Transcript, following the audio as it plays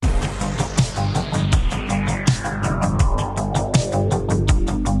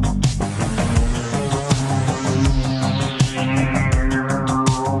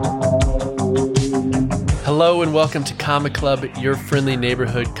Hello and welcome to Comic Club, your friendly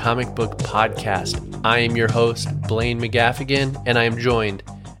neighborhood comic book podcast. I am your host, Blaine McGaffigan, and I am joined,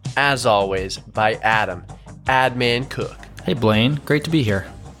 as always, by Adam, Adman Cook. Hey Blaine, great to be here.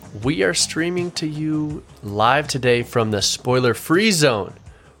 We are streaming to you live today from the spoiler-free zone.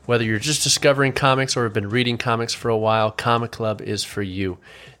 Whether you're just discovering comics or have been reading comics for a while, Comic Club is for you.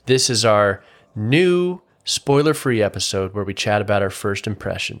 This is our new spoiler-free episode where we chat about our first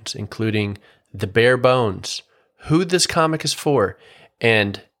impressions, including the bare bones, who this comic is for,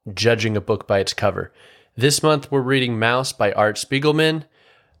 and judging a book by its cover. This month, we're reading Maus by Art Spiegelman.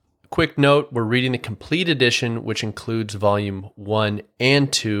 Quick note, we're reading the complete edition, which includes volume 1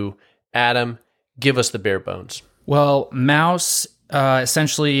 and 2. Adam, give us the bare bones. Well, Maus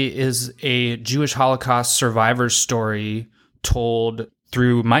essentially is a Jewish Holocaust survivor's story told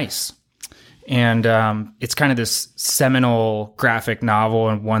through mice. And it's kind of this seminal graphic novel,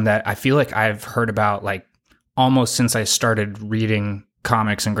 and one that I feel like I've heard about like almost since I started reading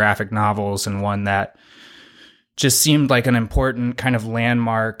comics and graphic novels, and one that just seemed like an important kind of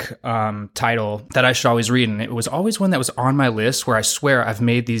landmark title that I should always read. And it was always one that was on my list, where I swear I've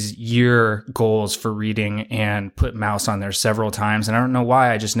made these year goals for reading and put Maus on there several times. And I don't know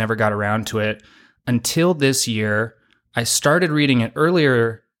why, I just never got around to it until this year. I started reading it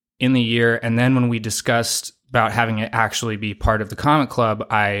earlier in the year, and then when we discussed about having it actually be part of the comic club,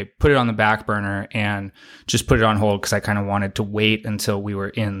 I put it on the back burner and just put it on hold because I kind of wanted to wait until we were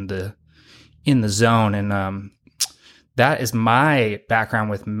in the zone. And that is my background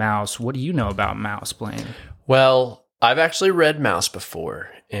with Maus. What do you know about Maus, Blaine? Well, I've actually read Maus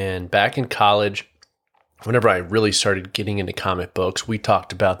before, and back in college, whenever I really started getting into comic books, we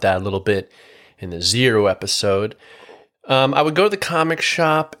talked about that a little bit in the Zero episode. I would go to the comic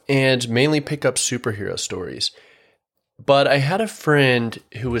shop and mainly pick up superhero stories. But I had a friend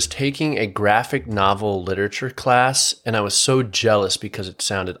who was taking a graphic novel literature class, and I was so jealous because it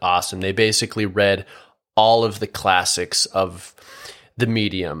sounded awesome. They basically read all of the classics of the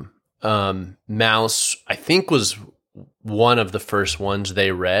medium. Maus, I think, was one of the first ones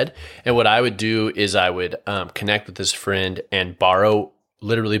they read. And what I would do is I would connect with this friend and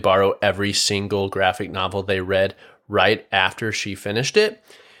literally borrow every single graphic novel they read right after she finished it.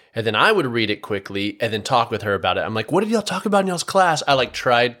 And then I would read it quickly and then talk with her about it. I'm like, what did y'all talk about in y'all's class? I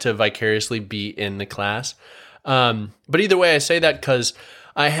tried to vicariously be in the class. But either way, I say that because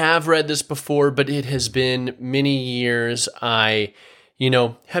I have read this before, but it has been many years. I,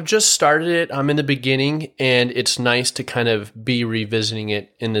 have just started it. I'm in the beginning, and it's nice to kind of be revisiting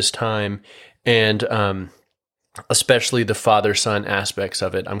it in this time. And, especially the father-son aspects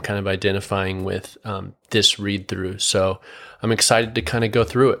of it, I'm kind of identifying with this read-through. So I'm excited to kind of go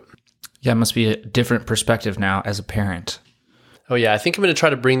through it. Yeah, it must be a different perspective now as a parent. Oh, yeah. I think I'm going to try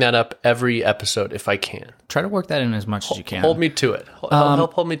to bring that up every episode if I can. Try to work that in as much as you can. Hold me to it.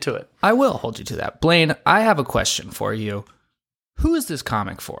 Help hold me to it. I will hold you to that. Blaine, I have a question for you. Who is this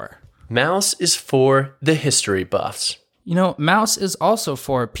comic for? Maus is for the history buffs. Maus is also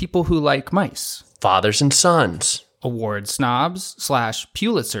for people who like mice. Fathers and sons. Award snobs /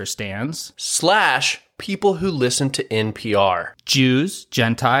 Pulitzer stands. / people who listen to NPR. Jews,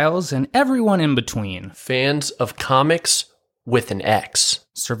 Gentiles, and everyone in between. Fans of comics with an X.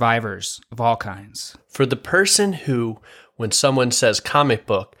 Survivors of all kinds. For the person who, when someone says comic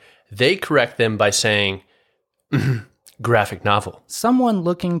book, they correct them by saying graphic novel. Someone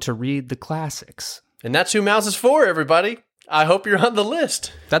looking to read the classics. And that's who Maus is for, everybody. I hope you're on the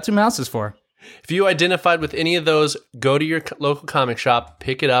list. That's who Maus is for. If you identified with any of those, go to your local comic shop,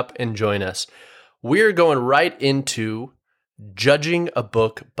 pick it up, and join us. We're going right into judging a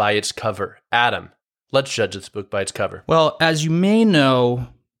book by its cover. Adam, let's judge this book by its cover. Well, as you may know,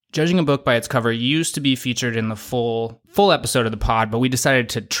 judging a book by its cover used to be featured in the full episode of the pod, but we decided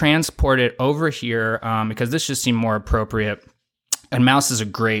to transport it over here because this just seemed more appropriate. And Maus is a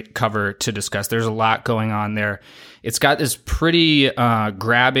great cover to discuss. There's a lot going on there. It's got this pretty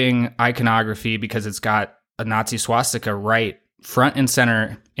grabbing iconography because it's got a Nazi swastika right front and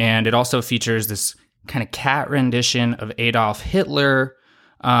center. And it also features this kind of cat rendition of Adolf Hitler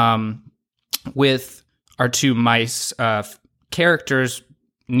with our two mice characters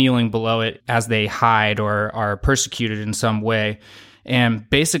kneeling below it as they hide or are persecuted in some way. And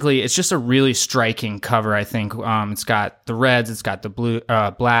basically, it's just a really striking cover, I think. It's got the reds, it's got the blue,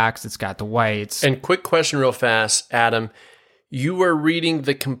 blacks, it's got the whites. And quick question real fast, Adam. You were reading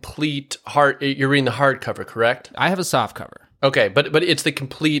the complete you're reading the hardcover, correct? I have a soft cover. Okay, but it's the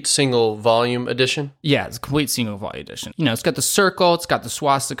complete single volume edition? Yeah, it's a complete single volume edition. It's got the circle, it's got the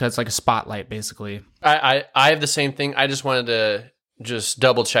swastika, it's like a spotlight, basically. I have the same thing. I just wanted to just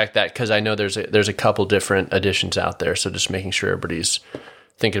double check that because I know there's a couple different editions out there. So just making sure everybody's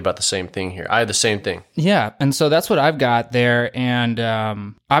thinking about the same thing here. I have the same thing. Yeah, and so that's what I've got there. And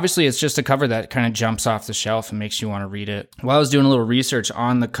obviously, it's just a cover that kind of jumps off the shelf and makes you want to read it. While I was doing a little research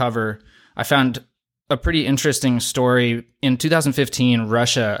on the cover, I found a pretty interesting story. In 2015,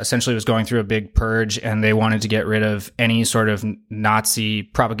 Russia essentially was going through a big purge, and they wanted to get rid of any sort of Nazi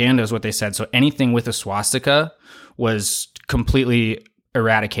propaganda, is what they said. So anything with a swastika was completely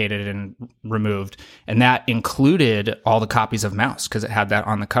eradicated and removed. And that included all the copies of Maus because it had that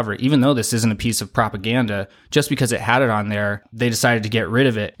on the cover. Even though this isn't a piece of propaganda, just because it had it on there, they decided to get rid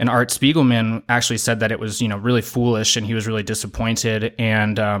of it. And Art Spiegelman actually said that it was, really foolish and he was really disappointed.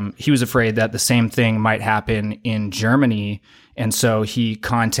 And he was afraid that the same thing might happen in Germany. And so he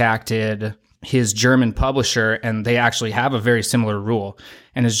contacted his German publisher, and they actually have a very similar rule.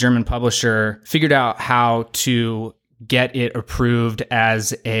 And his German publisher figured out how to get it approved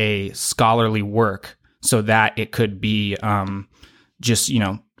as a scholarly work so that it could be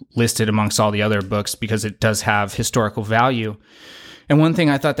listed amongst all the other books because it does have historical value. And one thing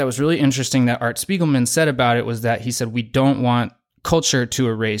I thought that was really interesting that Art Spiegelman said about it was that he said, we don't want culture to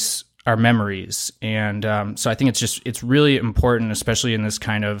erase our memories. And so I think it's really important, especially in this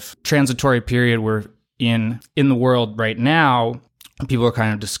kind of transitory period we're in the world right now. People are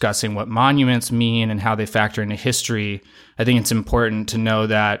kind of discussing what monuments mean and how they factor into history. I think it's important to know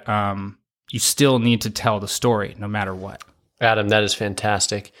that you still need to tell the story no matter what. Adam, that is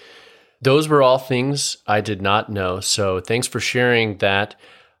fantastic. Those were all things I did not know. So thanks for sharing that.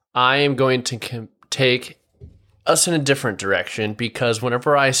 I am going to take us in a different direction because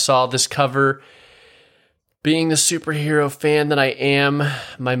whenever I saw this cover, being the superhero fan that I am,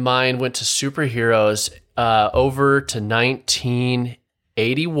 my mind went to superheroes. Over to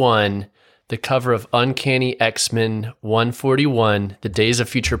 1981, the cover of Uncanny X-Men 141, the Days of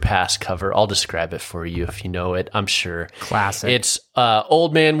Future Past cover. I'll describe it for you if you know it, I'm sure. Classic. It's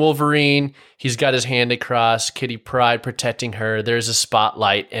Old Man Wolverine. He's got his hand across, Kitty Pryde protecting her. There's a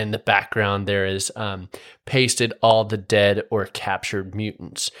spotlight, and in the background there is pasted all the dead or captured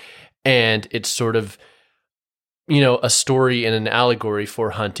mutants. And it's sort of a story and an allegory for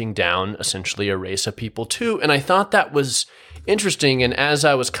hunting down essentially a race of people too. And I thought that was interesting. And as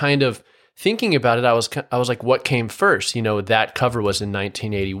I was kind of thinking about it, I was like, what came first? That cover was in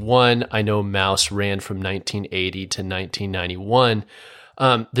 1981. I know Maus ran from 1980 to 1991.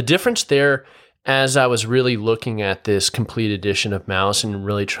 The difference there, as I was really looking at this complete edition of Maus and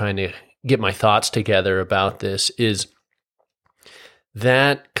really trying to get my thoughts together about this, is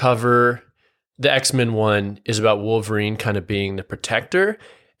that cover, the X-Men one, is about Wolverine kind of being the protector.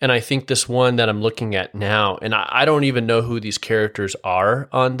 And I think this one that I'm looking at now, and I don't even know who these characters are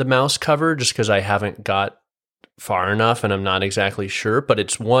on the Maus cover just because I haven't got far enough and I'm not exactly sure, but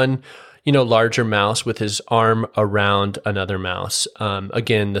it's one, larger mouse with his arm around another mouse.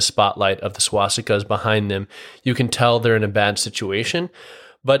 Again, the spotlight of the swastikas behind them. You can tell they're in a bad situation,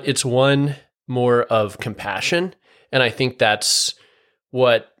 but it's one more of compassion. And I think that's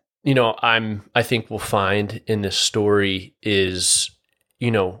what I think we'll find in this story is,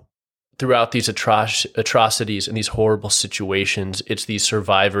 throughout these atrocities and these horrible situations, it's these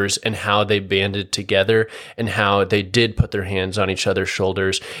survivors and how they banded together and how they did put their hands on each other's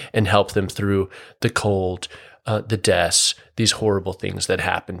shoulders and help them through the cold, the deaths, these horrible things that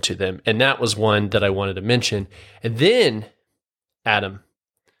happened to them. And that was one that I wanted to mention. And then, Adam,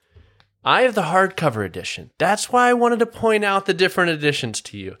 I have the hardcover edition. That's why I wanted to point out the different editions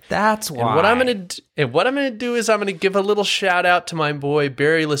to you. That's why. And what I'm gonna do is I'm gonna give a little shout out to my boy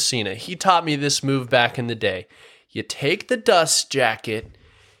Barry Lucina. He taught me this move back in the day. You take the dust jacket,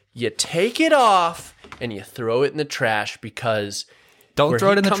 you take it off, and you throw it in the trash because don't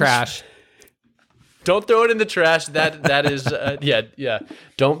throw it in the trash. Don't throw it in the trash. That is yeah.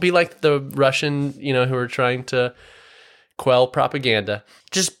 Don't be like the Russian who are trying to quell propaganda.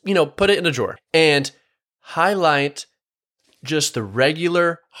 Just, put it in a drawer and highlight just the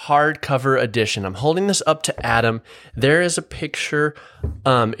regular hardcover edition. I'm holding this up to Adam. There is a picture.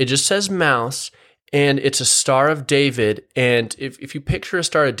 It just says Maus, and it's a Star of David. And if you picture a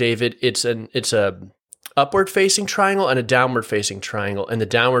Star of David, it's a upward facing triangle and a downward facing triangle. And the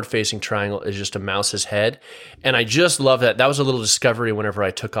downward facing triangle is just a mouse's head. And I just love that. That was a little discovery whenever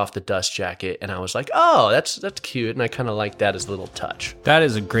I took off the dust jacket. And I was like, oh, that's cute. And I kind of like that as a little touch. That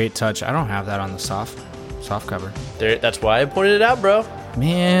is a great touch. I don't have that on the soft cover. That's why I pointed it out, bro.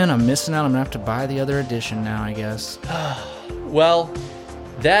 Man, I'm missing out. I'm going to have to buy the other edition now, I guess. Well,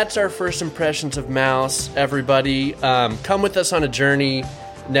 that's our first impressions of Maus, everybody. Come with us on a journey.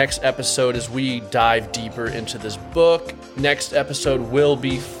 next episode as we dive deeper into this book. Next episode will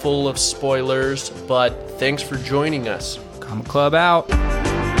be full of spoilers, but thanks for joining us. Comic Club out.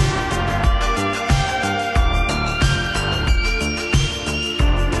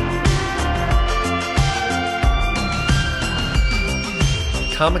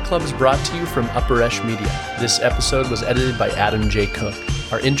 Comic Club is brought to you from Upper Esh Media. This episode was edited by Adam J. Cook.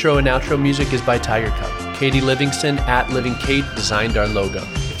 Our intro and outro music is by Tiger Cub. Katie Livingston at Living Kate designed our logo.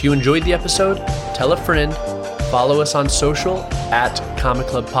 If you enjoyed the episode, tell a friend, follow us on social at Comic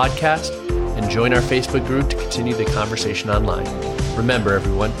Club Podcast, and join our Facebook group to continue the conversation online. Remember,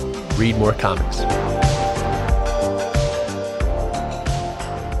 everyone, read more comics.